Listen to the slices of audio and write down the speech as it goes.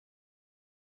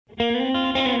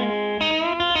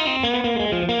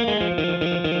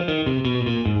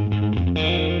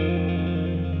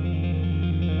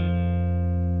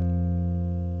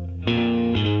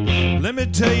Let me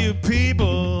tell you,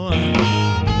 people,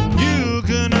 you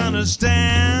can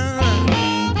understand.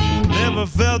 Never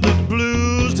felt the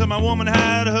blues till my woman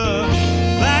had her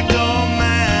back door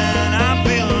man. I'm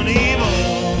feeling evil,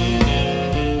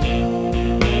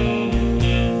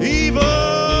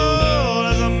 evil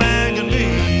as a man can be.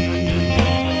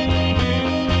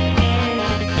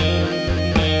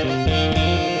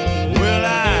 Well,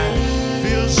 I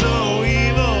feel so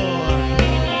evil,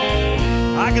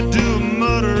 I could do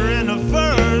murder in the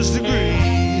first degree.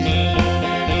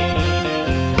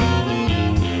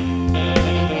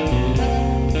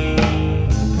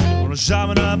 Gonna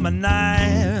sharpen up my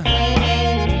knife,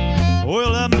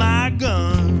 oil up my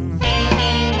gun.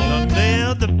 I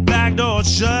nailed the back door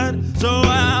shut, so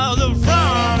out the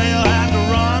front he'll have to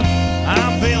run.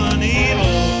 I'm feeling evil,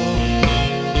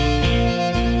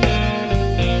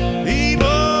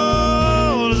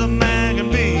 evil as a man can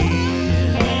be.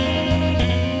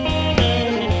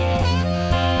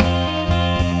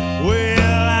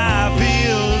 Well, I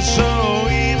feel so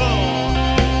evil,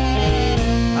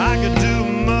 I could do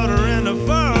murder in the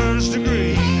first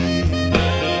degree.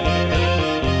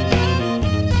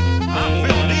 I'm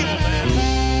feeling evil, man.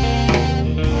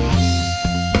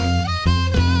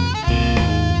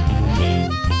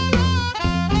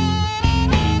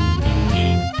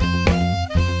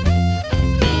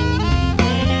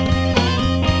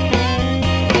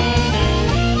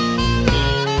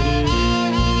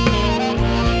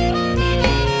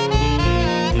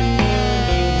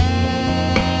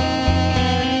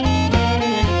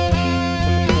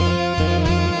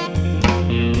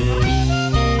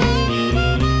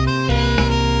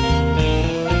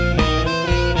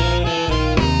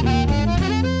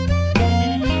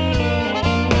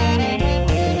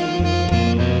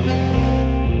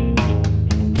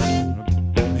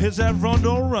 Hits that front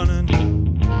door running,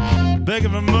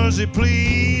 begging for mercy,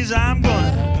 please. I'm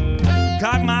gonna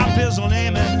cock my pistol,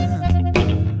 aiming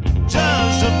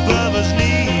just above his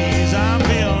knees. I'm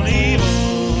feeling evil,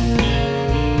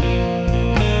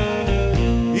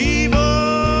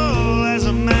 evil as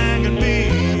a man can be.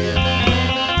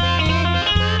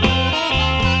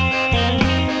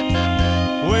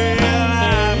 Well,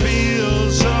 I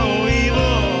feel so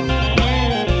evil,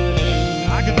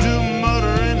 I could do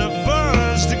murder in the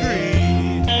first degree.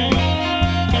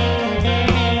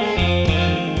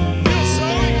 Feel so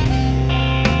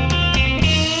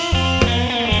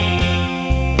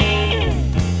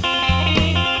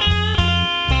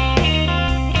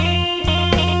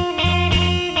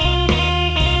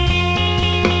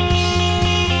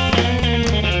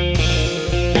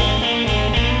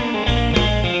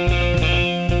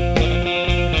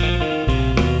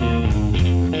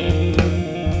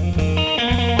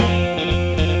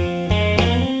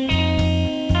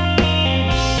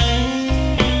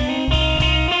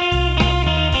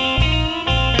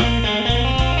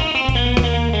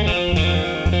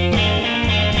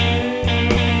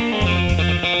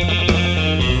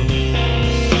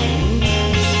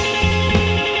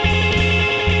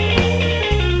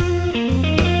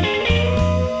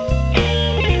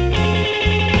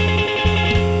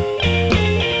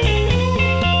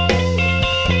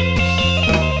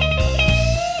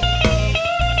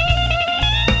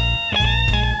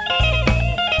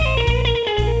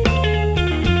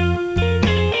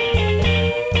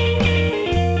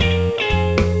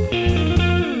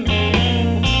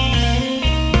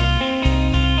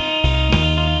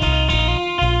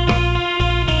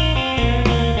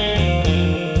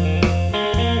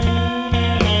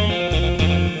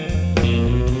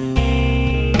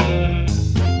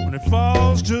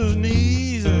to his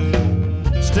knees,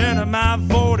 staring at my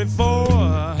 44.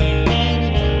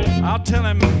 I'll tell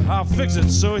him I'll fix it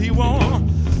so he won't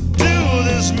do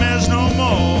this mess no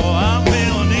more. I'm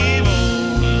feeling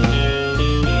evil,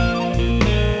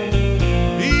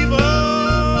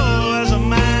 evil as a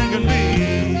man can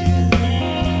be.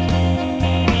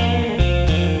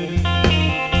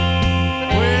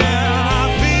 Well, I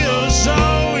feel so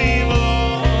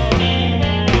evil,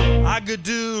 I could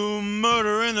do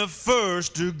murder in the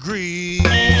first degree.